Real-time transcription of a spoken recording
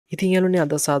ඉතින් යාළුවනේ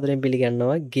අද සාදරයෙන්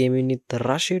පිළිගන්නවා ගේමින් විත්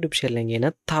රෂ් YouTube channel එකෙන්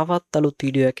එන තවත් අලුත්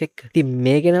වීඩියෝ එකක් එක්ක. ඉතින්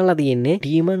මේ ගෙනල්ලා තියෙන්නේ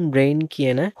Demon Brain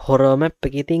කියන horror map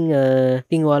එක. ඉතින්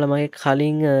ඔයාලා මගේ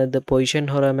කලින් The Position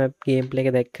horror map gameplay එක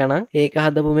දැක්කනම් ඒක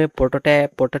හදපු මේ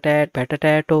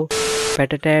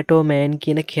PatotatoMan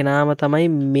කියන කෙනාම තමයි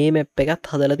මේ map එකත්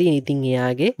හදලා තියෙන්නේ. ඉතින්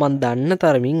එයාගේ මම දන්න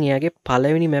තරමින් එයාගේ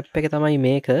පළවෙනි map එක තමයි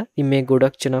මේක. ඉතින් මේ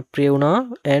ගොඩක් ජනප්‍රිය වුණා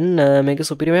and මේක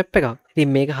සුපිරි map එකක්. ඉතින්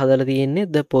මේක හදලා තියෙන්නේ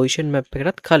The Position map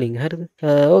එකටත් කලින්. හරිද?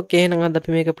 ඕකේ එහෙනම් අද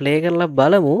අපි මේක play කරලා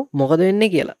බලමු මොකද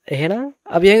වෙන්නේ කියලා. එහෙනම්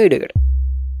අපි යමු වීඩියෝ එකට.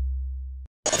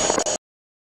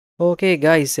 ඕකේ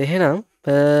guys එහෙනම්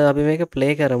අපි මේක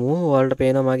play කරමු. ඔයාලට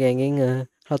පේනවා මගේ ඇඟෙන්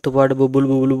රතු පාට බුබුලු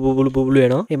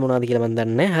එනවා. ඒ මොනවද කියලා මන්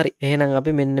දන්නේ නැහැ. හරි. එහෙනම්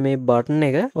අපි මෙන්න මේ බටන්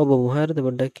එක ඔබමු. හරිද?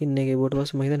 පොඩ්ඩක් ඉන්න එකේ ඊට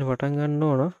පස්සේ මම හිතන්නේ පටන් ගන්න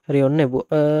ඕන. හරි ඔන්න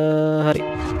හරි.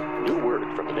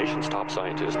 The nation's top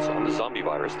scientists on the zombie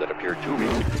virus that appeared 2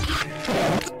 weeks ago.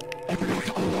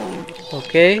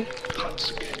 Okay.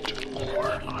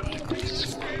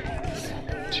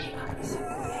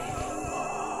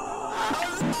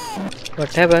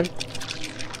 What happened?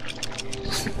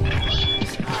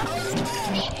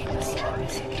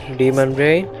 Demon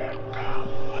Brain.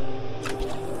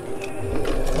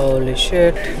 Holy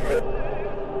shit.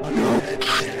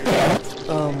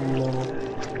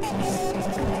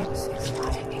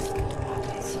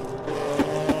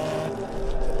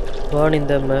 One in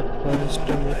the map wants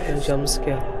to make a jump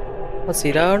scare.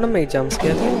 Sirana make jump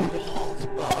scare.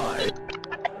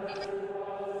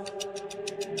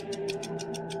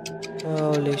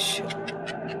 Holy shit.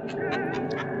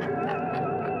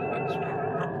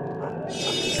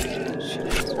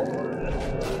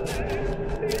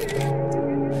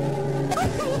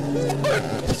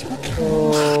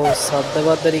 Oh,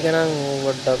 saddabaddari kana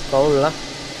vadda kawulla.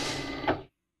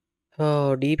 Oh,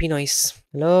 DP noise.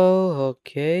 Hello,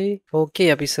 okay. Okay,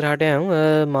 අපි ඉස්සරහට යමු.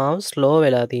 මාව slow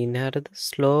වෙලා තින්නේ. හරිද?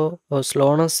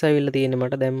 ස්ලෝනස් ඇවිල්ලා තියෙන්නේ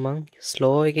මට දැන් මං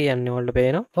ස්ලෝ එකේ යන්නේ වලට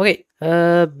පේනවා. Okay.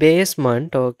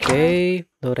 Basement. Okay.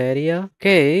 door area.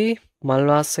 Okay. මල්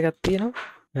වාස් එකක්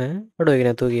තියෙනවා. අඩෝ ඒක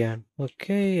නැතුව ගියාන.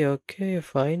 Okay,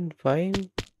 fine.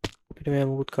 අපිට මේ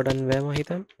මුකුත් කඩන්න බෑ මම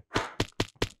හිතන්නේ.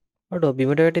 අඩෝ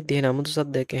බිමට වැටෙද්දී එහෙනම් අමුතු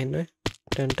සද්දයක් ඇහෙන්නේ.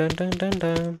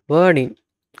 Ton warning.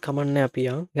 කමන්නේ අපි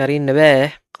යරින්න බෑ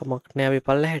කමක් නෑ අපි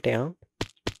පල්ලෙහාට යමු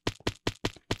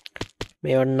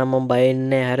මේවට නම් මම බය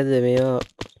වෙන්නේ හරිද මේවා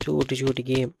චූටි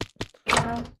ගේම්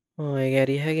ඒක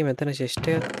හරි හැකි මෙතන චෙස්ට්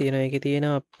එකක් තියෙනවා ඒකේ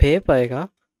තියෙනවා පේපර් එකක්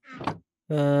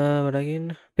වඩකින්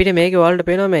අපිට මේකේ වලට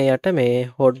පේනවා මේ යට මේ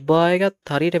හොට් බාර්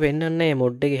එකත් හරියට පෙන්වන්නේ නැහැ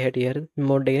මොඩ් එකේ හැටි හරිද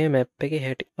මොඩ් එකේ මැප් එකේ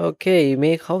හැටි ඕකේ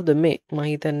මේ කවුද මේ මම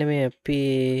හිතන්නේ මේ අපි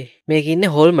මේක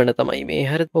ඉන්නේ හොල්මන තමයි මේ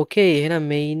හරිද ඕකේ එහෙනම්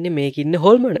මේ ඉන්නේ මේක ඉන්නේ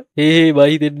හොල්මන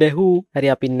බයි දෙන්න හු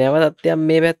හරි අපි නැවතත් යම්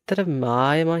මේ පැත්තට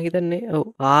ආයෙ මම හිතන්නේ ඔව්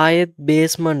ආයෙත්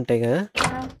බේස්මන්ට් එක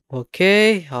ඕකේ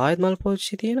ආයෙත් මල්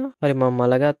පොච්චි තියෙනවා හරි මම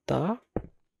මල ගත්තා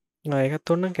ඒකත්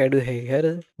ඕනනම් කැඩුවේ හැකි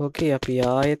හරිද ඕකේ අපි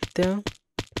ආයෙත් යමු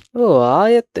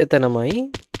ආයෙත් එතනමයි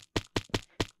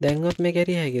දැන්වත් මේ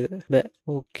කැරිය හැකිද බෑ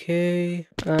ඕකේ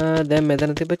දැන්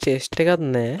මෙතන තිබ්බ චෙස්ට් එකක්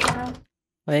නෑ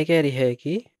අය කැරිය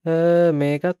හැකි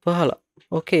මේකත් වහලා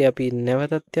ඕකේ අපි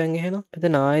නැවතත් යන් එහෙනම්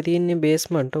මෙතන ආයෙ තියෙන්නේ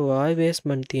බේස්මන්ට් ආයෙ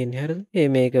බේස්මන්ට් තියෙන්නේ හරිද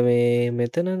මේක මේ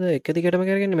මෙතනද එක දිගටම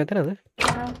කරගන්නේ මෙතනද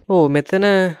ඕ මෙතන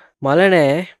මල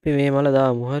නෑ අපි මේ මල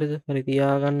දාමු හරිද හරි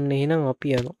තියාගන්න එහෙනම්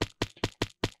අපි යනවා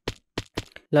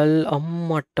ලල්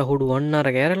අම්මට හුඩු වන්න අර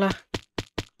කැරලා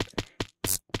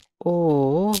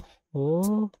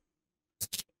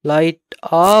ලයිට්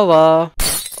ආවා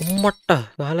අම්මට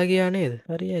ගහලා ගියා නේද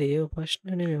හරි ඒක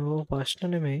ප්‍රශ්න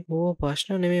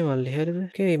නෙමෙයි මල්ලි හරිද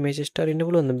ඕකේ මේ සිස්ටර් ඉන්න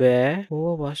පුළුවන්ද බෑ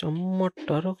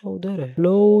අම්මට අර කවුද අර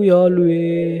ලෝ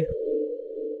යාළුවේ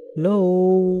ලෝ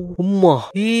උම්මා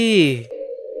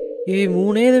ඒ මූ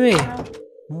නේද මේ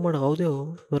අම්මට කවුද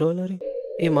බරවලරි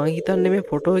මං හිතන්නේ මේ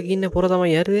ෆොටෝ එකේ ඉන්න පොර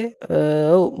තමයි හරිද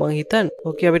ඔව් මං හිතන්නේ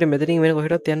ඕකේ අපිට මෙතනින් වෙන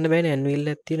කොහෙටවත් යන්න බෑනේ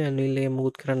ඇන්විල් එකක් තියෙනවා ඇන්විල් එක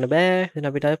මුකුත් කරන්න බෑ දැන්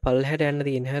අපිට ආයේ පල්ලෙහාට යන්න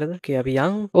තියෙන්නේ හරිද ඕකේ අපි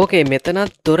යන් ඕකේ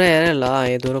මෙතනත් දොර ඇරලා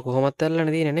ඒ දොර කොහොමත්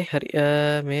ඇරලානේ තියෙන්නේ නේ හරි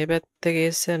මේ පැත්තේ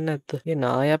කේස් එකක් නැද්ද ඒ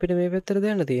නාය අපිට මේ පැත්තට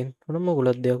දෙන්න තියෙන්නේ මොන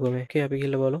මොකලද දෙයක් මේ ඕකේ අපි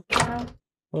ගිහලා බලමු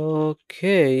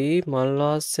ඕකේ මල්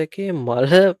වාස් එකේ මල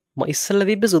ඉස්සල්ලා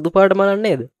තිබ්බ සුදු පාට මලක්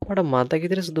නේද මට මතක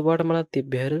විතර සුදු පාට මලක්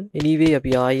තිබ්බේ හරිද එනීවේ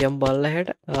අපි ආයෙම් බල්ලහැට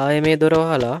ආයෙ මේ දොර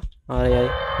වහලා ආයෙ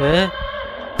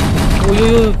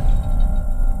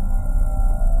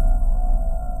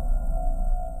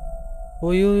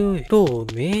ඔය තෝ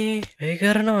මේ ඒ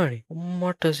කරනවානේ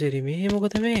අම්මට සිරි මේ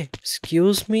මොකද මේ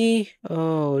excuse me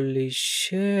holy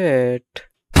shit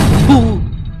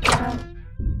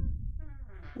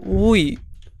උයි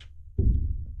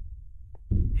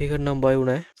ඒකට නම් බය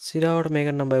වුණා සිරාවට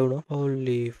මේකට නම් බය වුණා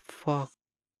holy fuck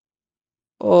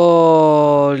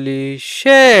Holy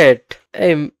shit.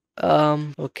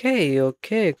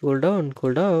 Okay, cool down.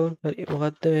 හරි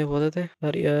මොකද්ද මේ පොතේ?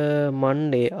 හරි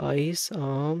Monday eyes,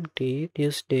 arm, teeth,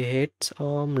 Tuesday heads,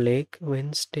 arm, leg,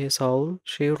 Wednesday soul,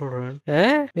 children.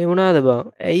 මේ මොනවාද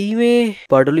බං? ඇයි මේ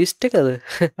බඩු ලිස්ට් එකද?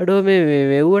 අඩෝ මේ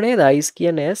මෙව්ව නේද? eyes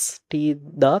කියන්නේ S, teeth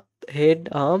දත්, head,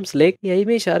 arms, leg. ඇයි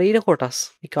මේ ශරීර කොටස්?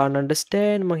 I can't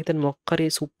understand. මම හිතන්නේ මොකක් හරි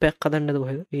සුප් එකක් හදන්නද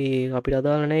කොහෙද? ඒ අපිට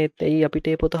අදාළ නැහැ. ඇයි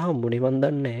අපිට මේ පොත හම්බුනේ? මන්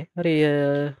දන්නේ නැහැ. හරි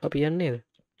අපි යන්නේද?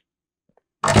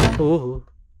 ඕහ්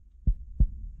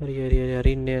හරි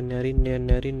අරින්න යන්න හරි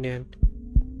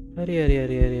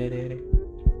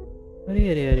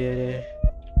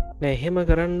නෑ එහෙම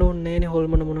කරන්න ඕනේ නෑනේ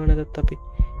හොල්මන මොනව නැතත් අපි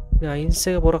නයින්ස්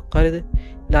එක පොරක් හරිද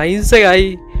නයින්ස් එකයි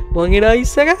මං එන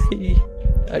නයින්ස් එකයි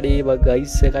අඩේ බග්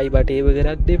ගයිස් එකයි බටේව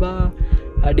කරත් දෙපා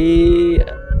අඩේ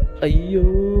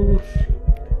අයියෝ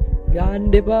යන්න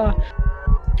දෙපා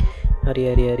හරි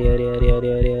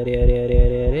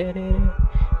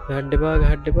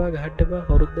ගහඩ්ඩපා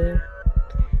කවුරුද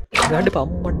ගහඩ්ඩපා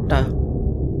අම්මට්ටා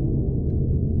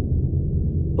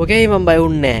ඕකේ මම බය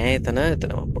වුන්නේ නැහැ එතන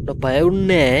පොඩ්ඩක් බය වුන්නේ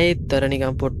නැහැ ඒතර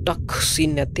නිකන් පොඩ්ඩක්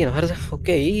සීන් එකක් තියෙනවා හරිද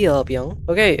ඕකේ අපි යන්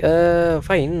ඕකේ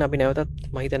ෆයින් අපි නැවතත්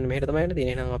මම හිතන්නේ මෙහෙට තමයි යන්න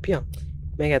තියෙන්නේ එහෙනම් අපි යන්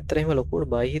මේක ඇත්තට එහෙම ලොකුවට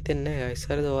බය හිතෙන්නේ නැහැ ගයිස්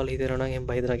හරිද ඔයාලා හිතනවා නම් එහෙම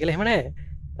බය හිතනවා කියලා එහෙම නැහැ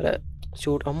අර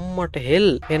ෂූට් අම්මට හෙල්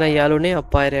එහෙනම් යාළුවනේ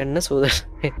අපායට යන්න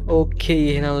සූදානම් ඕකේ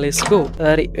එහෙනම් let's go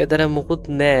හරි එතන මුකුත්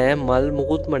නැහැ මල්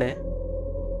මුකුත්ම නැහැ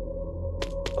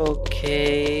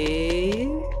ඕකේ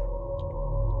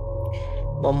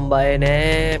මම බය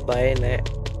නෑ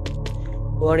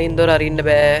ඕනින් දොර අරින්න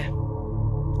බෑ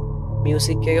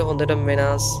මියුසික් එක හොඳටම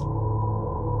වෙනස්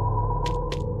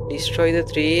destroy the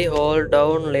 3 hold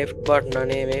down left button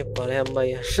අනේ මේ පලයන්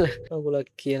බයි අගුලක්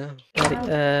කියන හරි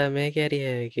මේක හරි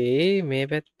හැකි මේ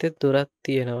පැත්තේ දොරක්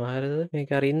තියෙනවා හරිද මේක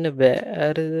අරින්න බෑ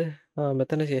හරිද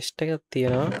මෙතන chest එකක්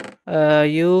තියෙනවා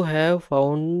you have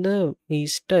found the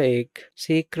easter egg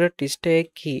secret easter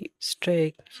egg key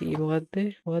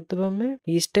මොකද්ද බම් මේ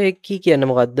easter egg key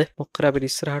කියන්නේ මොකද්ද මොකක්ද අපිට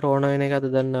ඉස්සරහට ඕන වෙන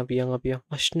එකද දන්න අපි යන්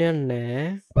ප්‍රශ්නයක් නෑ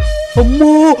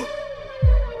අම්මෝ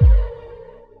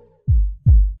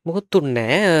මුකුත්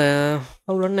නෑ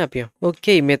අවුලන්නේ අපි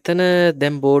ඕකේ මෙතන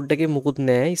දැන් බෝඩ් එකේ මුකුත්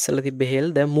නෑ ඉස්සලා තිබ්බ හෙල්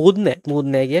දැන් මුකුත්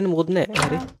නෑ කියන්නේ මුකුත් නෑ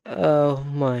හරි oh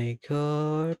my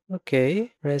god okay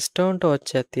redstone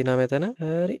torch එකක් තියෙනවා මෙතන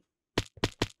හරි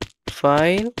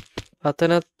fine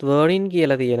අතනත් warning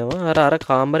කියලා තියෙනවා අර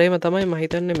කාමරේම තමයි මම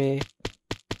හිතන්නේ මේ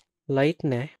light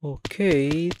නෑ okay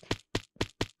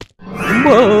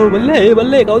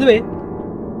බල්ලේ කවුද මේ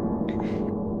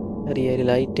හරි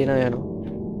light එනවා යනවා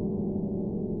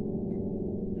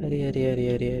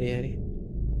හරි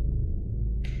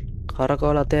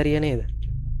කරකවල අතෑරිය නේද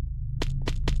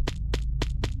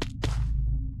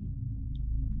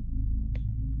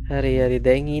හරි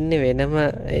දැන් ඉන්නේ වෙනම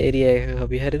ඒරියා එකක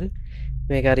අපි හරිද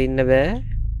මේක හරි ඉන්න බෑ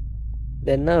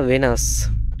දැන් නම් වෙනස්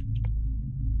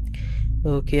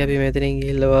ඕකේ අපි මෙතනින්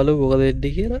ගිහිල්ලා බලමු මොකද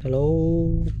වෙන්නේ කියලා හලෝ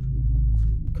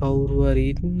කවුරු හරි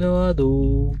ඉන්නවද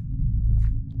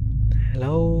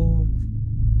හලෝ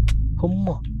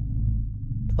කොම්මා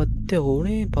අත්තේ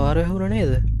ඕනේ පාර වැහුණා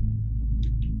නේද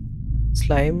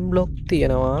ස්ලයිම් බ්ලොක්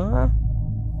තියෙනවා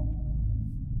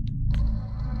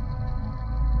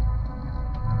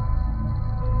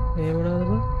මේ මොනවද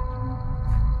බං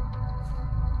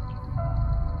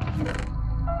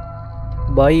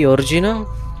buy original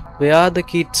where are the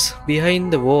kids behind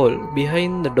the wall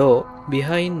behind the door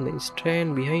behind the stand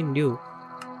behind you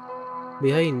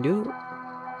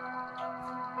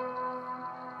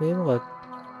මේ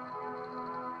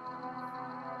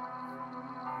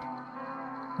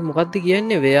මොකක්ද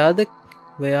කියන්නේ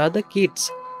where the kids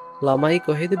ළමයි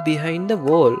කොහෙද behind the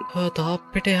wall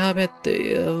තාප්පෙට එහා පැත්තේ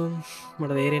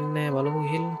මට තේරෙන්නේ නැහැ බලමු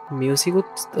ගිහින් මියුසික්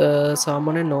උත්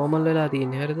සාමාන්‍ය normal වෙලා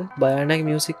තියෙන්නේ හරිද භයානක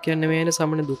මියුසික් කියන්නේ මේනේ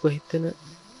සාමාන්‍ය දුක හිතෙන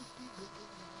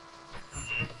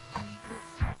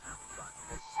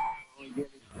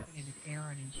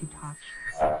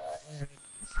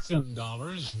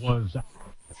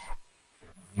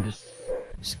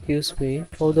excuse me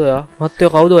කවුද ඔයා මත්තයෝ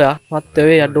කවුද ඔයා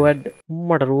මත්තයෝ යඩෝ වැඩ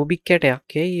මට රූබික්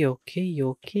කැටයක්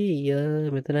ඕකේ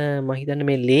මෙතන මම හිතන්නේ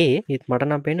මේ ලේ ඒත් මට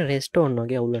නම් පේන්නේ රෙස්ටෝන්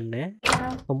වගේ අවුලන්නේ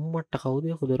අම්මට කවුද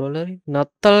කුදරවල හරි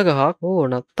නත්තල් ගහක්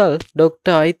නත්තල්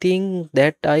doctor I think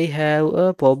that I have a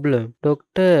problem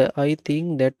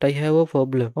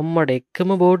අම්මට එකම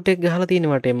බෝඩ් එක ගහලා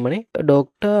තියෙන්නේ මට එම්මනේ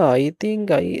doctor I think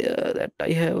that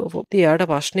I have a problem යාට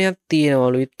ප්‍රශ්නයක්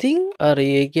තියෙනවලු ඉතින් අර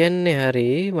ඒ කියන්නේ හරි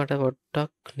මට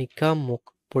පොට්ටක් නිකම්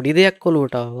පොඩි දෙයක්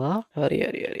ඔලුවට ආවා හරි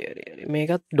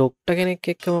මේකත් ඩොක්ටර් කෙනෙක්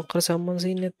එක්ක මොකක් කර සම්බන්ධ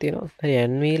සීන් එකක් තියෙනවා හරි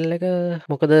ඇන්වීල් එක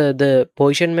මොකද ද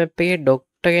පොසිෂන් මැප් එකේ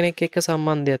කෙනෙක් එක්ක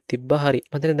සම්බන්ධයක් තිබ්බා. හරි.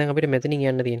 මතන දැන් අපිට මෙතනින්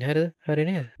යන්න තියෙන. හරිද? හරි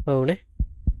නේද? ඔව්නේ.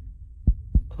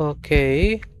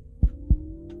 ඕකේ.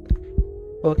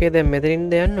 ඕකේ දැන්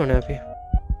මෙතනින්ද යන්න ඕනේ අපි.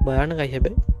 බයන්නකයි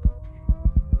හැබැයි.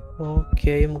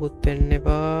 ඕකේ මුකුත් වෙන්න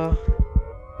එපා.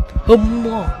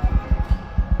 අම්මා.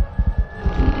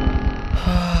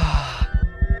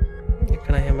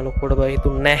 එකන හැම ලොකුවට බය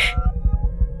හිතුන්නේ නැහැ.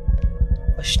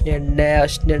 අශ්නයක්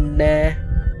නැහැ.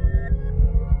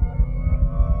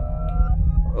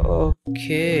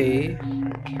 ඕකේ.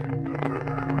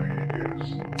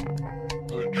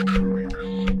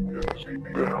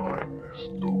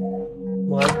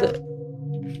 මොකද්ද?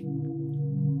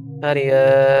 හරි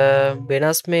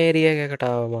වෙනස් මේරිය එකකට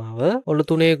ආවම ඔලු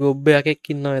තුනේ ගොබ්බයක්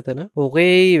එක්ක ඉන්නවා එතන.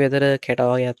 ඔකේ වෙතර කැට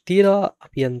වගේක් තියලා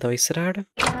අපි යන්තව ඉස්සරහට.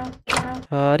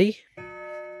 හරි.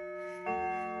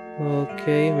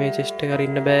 ඕකේ මේ චෙස්ට් එක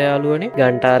අරින්න බෑ යාළුවනේ.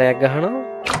 ගන්ටාරයක් ගහනවා.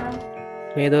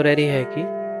 මේ දොර ඇරිය හැකි.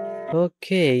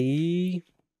 ඕකේ.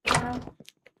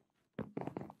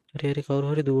 හරි කවුරු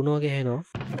හරි දුවනවා වගේ ඇහෙනවා.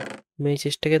 මේ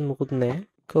චෙස්ට් එකෙත් මොකුත් නැහැ.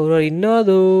 කවුරු හරි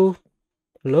ඉන්නවද?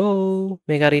 හලෝ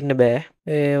මේක අරින්න බෑ.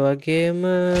 ඒ වගේම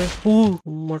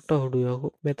මට හොඩු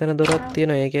යකෝ. මෙතන දොරක්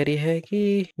තියෙනවා. ඒක ඇරිය හැකි.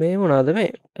 මේ මොනවාද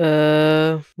මේ?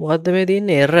 මොකද්ද මේ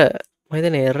තියෙන්නේ? එර. මම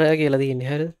හිතන්නේ එර කියලා තියෙන්නේ.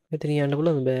 හරිද? මෙතන යන්න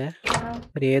පුළුවන්ද? බෑ.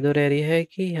 හරි ඒ දොර ඇරිය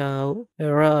හැකි.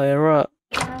 එර.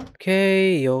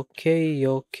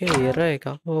 ඕකේ එර එක.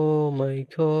 ඕ මයි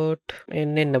ගොඩ්.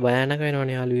 එන්න භයානක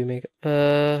වෙනවනේ යාළුවෝ මේක.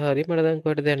 හරි මට දැන්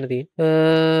කොහෙටද යන්න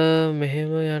තියෙන්නේ?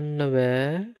 මෙහෙම යන්න බෑ.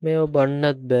 මේව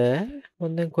බන්නත් බෑ.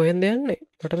 මම දැන් කොහෙන්ද යන්නේ?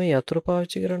 මට මේ යතුරු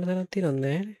පාවිච්චි කරන්න තැනක් තියෙනවද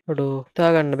නැහැ? අඩෝ හිතා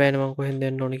ගන්න බෑනේ මම කොහෙන්ද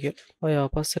යන්න ඕනේ කියලා. අය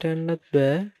ආපස්සට යන්නත්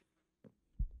බෑ.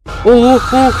 ඕ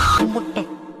මට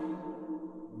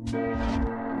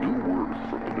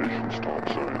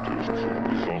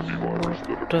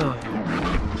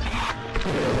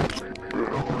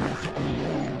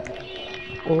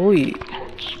Oi.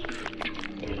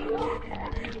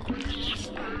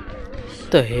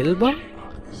 The hell, ba?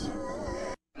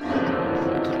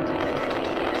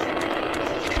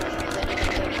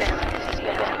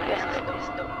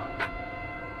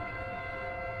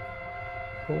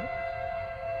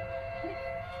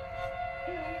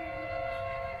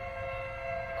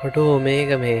 අඩෝ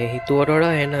මේක මේ හිතුවට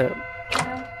වඩා එන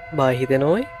බය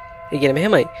හිතෙනෝයි. ඒ කියන්නේ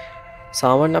මෙහෙමයි.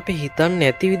 සාමාන්‍ය අපි හිතන්නේ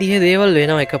නැති විදිහේ දේවල්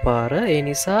වෙනවා එකපාර. ඒ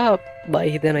නිසා බය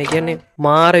හිතෙනවා. ඒ කියන්නේ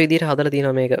මාර විදිහට හදලා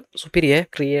තියෙනවා මේක. සුපිරි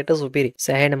ක්‍රියේටර් සුපිරි.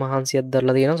 සෑහෙන මහන්සියක්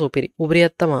දරලා තියෙනවා සුපිරි.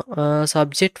 උපරියක් තමයි.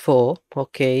 සබ්ජෙක්ට් 4.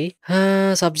 ඕකේ.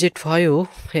 සබ්ජෙක්ට් 5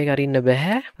 ඒක අරින්න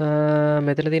බෑ.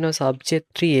 මෙතන තියෙනවා සබ්ජෙක්ට්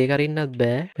 3 ඒක අරින්නත්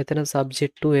බෑ. මෙතන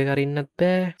සබ්ජෙක්ට් 2 ඒක අරින්නත්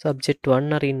බෑ. සබ්ජෙක්ට්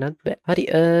 1 අරින්නත් බෑ. හරි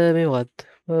මේ මොකක්ද?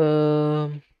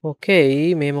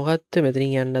 ඕකේ මේ මොකක්ද?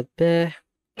 මෙතනින් යන්නත් බෑ.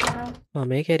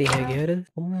 මේක ඇරිය හැකි හරිද?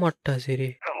 අම්මට සිරි.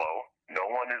 Hello, no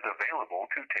one is available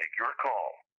to take your call.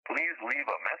 Please leave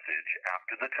a message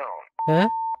after the tone.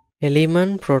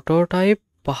 Element prototype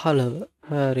 15.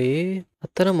 හරි.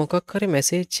 අතන මොකක් හරි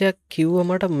මැසේජ් එකක් කිව්වා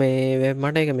මට මේ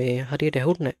මට ඒක මේ හරියට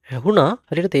ඇහුන්නේ නැහැ. ඇහුණා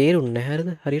හරියට තේරුන්නේ නැහැ. හරිද?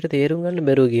 හරියට තේරුම් ගන්න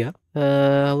බැරුව ගියා.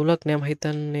 අවුලක් නෑ මම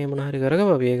හිතන්නේ මොන හරි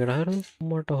කරගපුවා ඒකට. හරිද?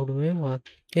 මට හුඩු මේ මොකක්ද?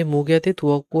 ඒ මූගේ අතේ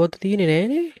තුවක්කුවක් තියෙන්නේ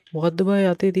නෑනේ. මොකද්ද බය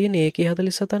අතේ තියෙන්නේ?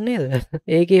 AK47 නේද?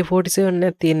 AK47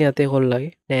 නෑ තියෙන්නේ අතේ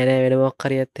කොල්ලගේ. නෑ වෙන මොකක්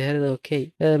හරි ඇත්තේ. හරිද? ඕකේ.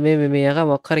 මේ යකා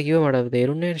මොකක් හරි කිව්වා මට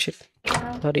තේරුන්නේ නැහැ ෂිට්.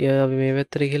 හරි අපි මේ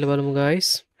පැත්තට ගිහලා බලමු guys.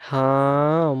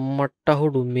 අම්මට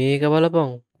හුඩු මේක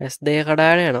බලපන්. S2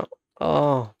 කඩාගෙන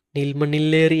යනවා. නිල්ම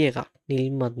නිල්ලේරිය එක.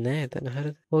 නිල්මත් නෑ එතන.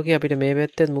 හරිද? ඕකේ අපිට මේ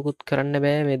පැත්තෙත් මුකුත් කරන්න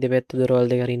බෑ. මේ දෙපැත්ත දොරවල්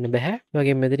දෙක අරින්න බෑ. ඒ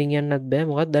වගේම මෙතනින් යන්නත් බෑ.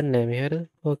 මොකක්ද දන්නේ නෑ මේ. හරිද?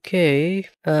 ඕකේ.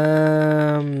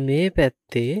 මේ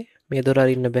පැත්තේ මේ දොර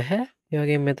අරින්න බෑ. ඒ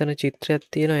වගේම මෙතන චිත්‍රයක්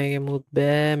තියෙනවා. ඒකේ මුකුත්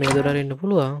බෑ. මේ දොර අරින්න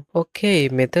පුළුවන්. ඕකේ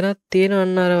මෙතනත් තියෙනවා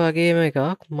අන්න අර වගේම එකක්.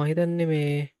 මම හිතන්නේ මේ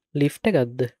ලිෆ්ට්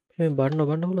එකක්ද? මේ බන්න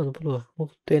පුළුවන්.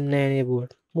 මුකුත් වෙන්නේ නෑ නේ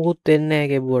බුවට. මුකුත් වෙන්නේ නෑ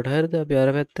ඒකේ බුවට. හරිද? අපි අර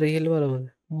පැත්තට ගිහලා බලමු.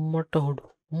 මට හොඩු.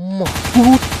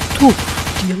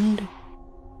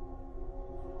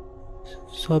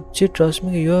 Subject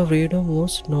Rasmika, your freedom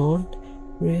was not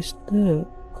raised the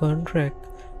contract.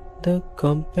 The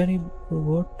company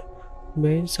what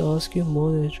mails ask you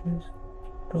more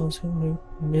transfer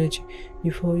energy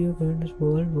before you parents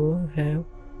world will have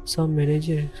some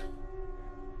energy.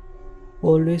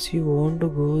 Always you want to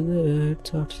go the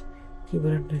headshots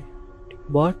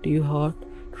but you heart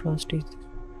trust it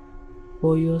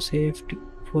for your safety,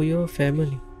 for your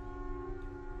family.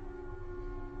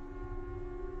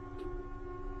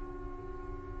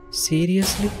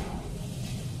 Seriously?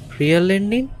 Real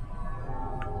ending?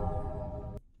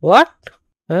 What?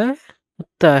 What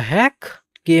the heck?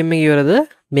 Game එක ඉවරද?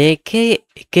 මේකේ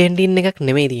එක එන්ඩින් එකක්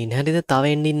නෙමෙයි තියෙන්නේ. හරිද? තව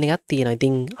එන්ඩින් එකක් තියෙනවා.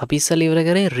 ඉතින් අපි ඉස්සෙල්ලා ඉවර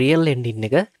කරේ රියල් එන්ඩින්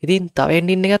එක. ඉතින් තව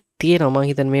එන්ඩින් එකක් තියෙනවා. මම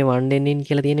හිතන්නේ මේ වන් එන්ඩින්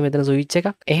කියලා තියෙන්නේ මෙතන ස්විච් එකක්.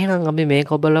 එහෙනම් අපි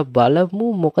මේක ඔබලා බලමු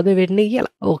මොකද වෙන්නේ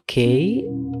කියලා. ඕකේ.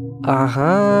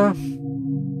 ආහා.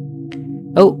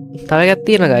 ඔව් තව එකක්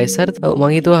තියෙනවා guys. හරිද? ඔව්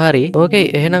මං හිතුවා හරි. ඕකේ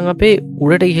එහෙනම් අපි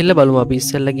උඩට ගිහිල්ලා බලමු. අපි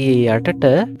ඉස්සෙල්ලා ගියේ යටට.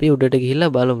 අපි උඩට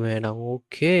ගිහිල්ලා බලමු එහෙනම්.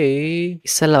 ඕකේ.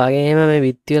 ඉස්සෙල්ලා වගේම මේ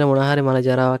විත්ති වල මොන හරි මල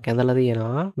ජරාවක් ඇඳලා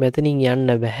තියෙනවා. මෙතනින් යන්න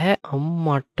බෑ.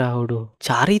 අම්මට අවුඩු.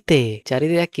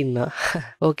 චරිතයක් ඉන්නවා.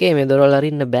 ඕකේ මේ දොරවල්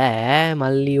අරින්න බෑ.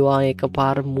 මල්ලිවා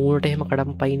එකපාර මූණට එහෙම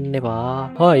කඩම් පයින්න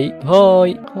එපා.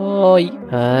 හොයි.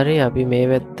 හරි අපි මේ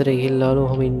පැත්තට ගිහිල්ලා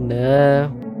බලමු.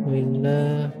 ඉන්න.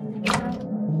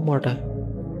 අම්මට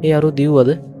ඒ අරු දිව්වද?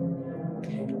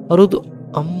 අරුදු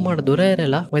අම්මට දොර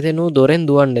ඇරලා මෙතන නෝ දොරෙන්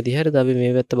දුවන්නේ නැති. හරිද? අපි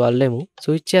මේ පැත්ත බලමු.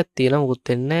 ස්විච් එකක් තියෙනවා. මොකුත්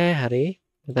වෙන්නේ නැහැ. හරි.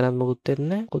 මෙතනත් මොකුත් වෙන්නේ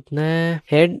නැහැ. මොකුත් නැහැ.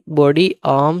 head body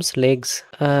arms legs.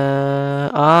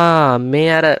 මේ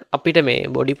අර අපිට මේ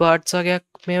body parts වගේක්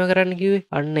මේව කරන්න කිව්වේ.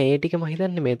 අන්න ඒ ටික මම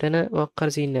හිතන්නේ මෙතන මොකක්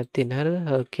හරි සීන් එකක් තියෙන. හරිද?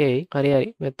 ඕකේ. හරි.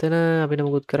 මෙතන අපිට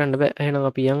මොකුත් කරන්න බෑ. එහෙනම්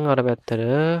අපි යන් අර පැත්තට.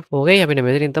 ඕකේ අපිට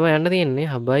මෙතනින් තමයි යන්න තියෙන්නේ.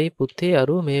 හැබැයි පුතේ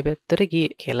අරු මේ පැත්තට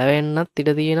ගියේ. කෙලවෙන්නත් ඉඩ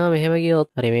තියෙනවා මෙහෙම ගියොත්.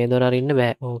 හරි මේ දොර අරින්න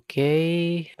බෑ.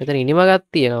 ඕකේ. මෙතන ඉනිමගක්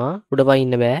තියෙනවා. උඩ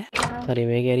පයින්න බෑ. හරි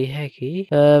මේක ඇරිය හැකි.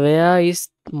 where is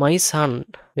my son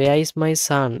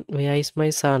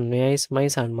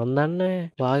මන් දන්නේ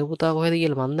වාගේ පුතා කොහෙද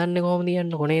කියලා මන් දන්නේ කොහොමද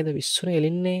යන්නේ කොනේද විශ්වනේ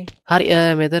එලින්නේ. හරි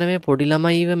මෙතන මේ පොඩි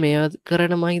ළමයිව මේව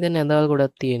කරන මම හිතන්නේ ඇඳවල්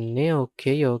ගොඩක් තියෙන්නේ.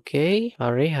 ඕකේ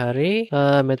හරි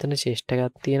මෙතන චෙස්ට්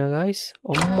එකක් තියෙනවා guys.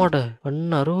 අම්මට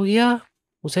අන්න අරෝ ගියා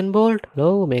උසෙන් බෝල්ට්.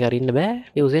 ලෝ මේක අරින්න බෑ.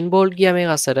 ඒ උසෙන් බෝල්ට් ගියා මේක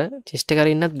අස්සට චෙස්ට් එක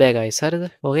අරින්නත් බෑ guys. හරිද?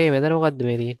 ඕකේ මෙතන මොකද්ද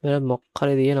මේ තියෙන්නේ? මෙතන මොකක්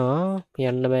හරි තියෙනවා.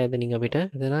 යන්න බෑ එතනින් අපිට.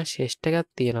 එතන චෙස්ට් එකක්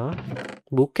තියෙනවා.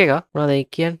 බුක් එක මොනවද ඒ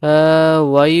කියන්නේ?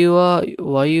 why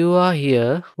you are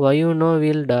here? Why you know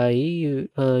will die?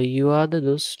 You are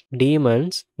those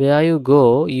demons. Where you go?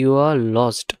 You are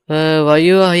lost. Why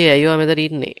you are here? You are මෙතන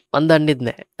ඉන්නේ. මන් දන්නෙත්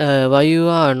නෑ. Why you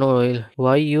are no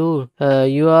why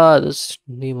you are those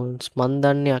demons. මන්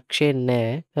දන්නේ අක්ෂේ නෑ.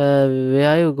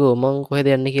 where you go? මං කොහෙද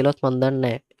යන්නේ කියලාත් මන් දන්නේ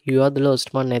නෑ. You are the lost.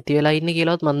 මං නැති වෙලා ඉන්නේ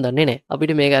කියලාත් මන් දන්නේ නෑ.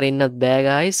 අපිට මේක අරින්නත් බෑ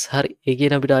guys. හරි. ඒ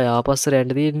කියන්නේ අපිට ආපස්සට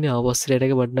යන්න තියෙන්නේ. ආපස්සට යන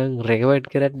එක මට නම් රෙකමන්ඩ්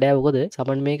කරන්න බෑ. මොකද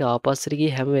සමන් මේක ආපස්සට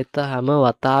ගියේ හැම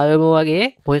වතාවෙම වගේ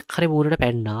මොකක් හරි මූණට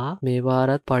පැන්නා. මේ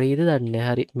පාරත් පණීද දන්නේ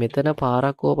නැහැ. හරි. මෙතන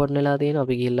පාරක් ඕපන් වෙලා තියෙනවා.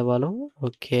 අපි ගිහිල්ලා බලමු.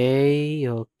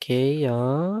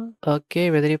 ඕකේ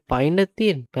මෙතන පයින්න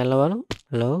තියෙන. පැනලා බලමු.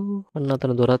 hello. අන්න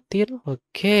අතන දොරක් තියෙනවා.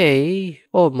 ඕකේ.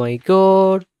 oh my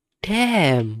god.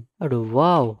 damn. අඩෝ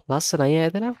wow. ලස්සනයි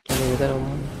එතන.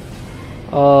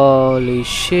 holy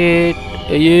shit.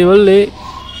 අයියේ වල්ලේ.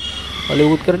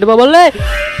 අලුත් කරන්න බබල්ලේ.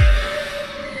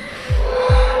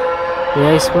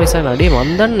 මේ ස්පයිසන් අඩේ මන්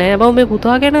දන්නේ නෑ බව මේ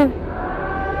පුතා ගැන.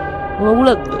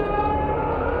 මොගුලක්ද?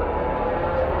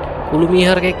 කුළු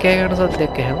මීහරකෙක් කෑ ගන්න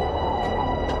සද්දයක් ඇහෙනවා.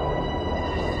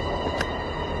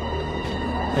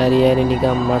 හරි යන්නේ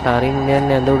නිකන් මට අරින්න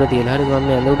යන්නේ ඇඳ උඩ තියලා. හරි මම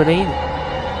මේ ඇඳ උඩ නේ ඉන්නේ.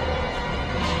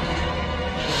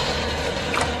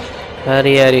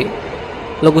 හරි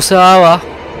ලොකුසාවා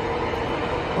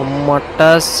අම්මට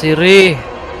සිරි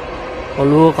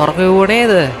ඔළුව කරකෙව්ව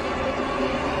නේද?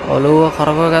 ඔළුව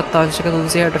කරකව ගත්ත අංශක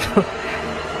 360.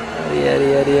 හරි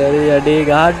අඩේ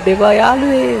ගහන්න එපා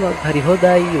යාළුවේ. හරි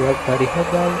හොඳයි.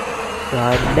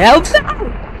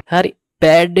 හරි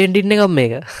බෑඩ් එන්ඩින් එකක්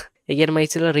මේක. ඒ කියන්නේ මම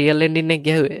ඉස්සෙල්ලා රියල් එන්ඩින් එක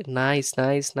ගැහුවේ. නයිස්.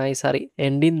 හරි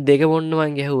එන්ඩින් දෙක මොන්න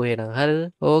මං ගැහුවේ එහෙනම්. හරිද?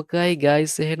 ඕකයි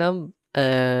guys එහෙනම්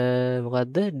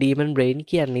මොකද්ද ඩීමන් බ්‍රේන්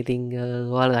කියන්නේ. ඉතින්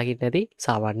ඔයාලා දකින්න ඇති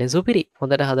සාමාන්‍ය සුපිරි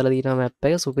හොඳට හදලා තියෙනවා මැප්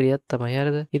එක. සුපිරියක් තමයි.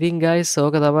 හරිද? ඉතින් guys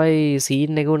ඕක තමයි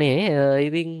සීන් එක උනේ.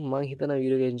 ඉතින් මම හිතනවා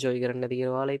වීඩියෝ එක එන්ජොයි කරන්න ඇති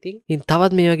කියලා ඔයාලා. ඉතින්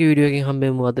තවත් මේ වගේ වීඩියෝ එකකින්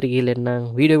හම්බෙමු. අතට ගිහලා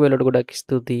එන්නම්. වීඩියෝ වලට ගොඩක්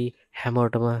ස්තුතියි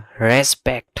හැමෝටම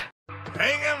respect.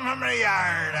 Bring him from the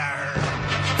yard.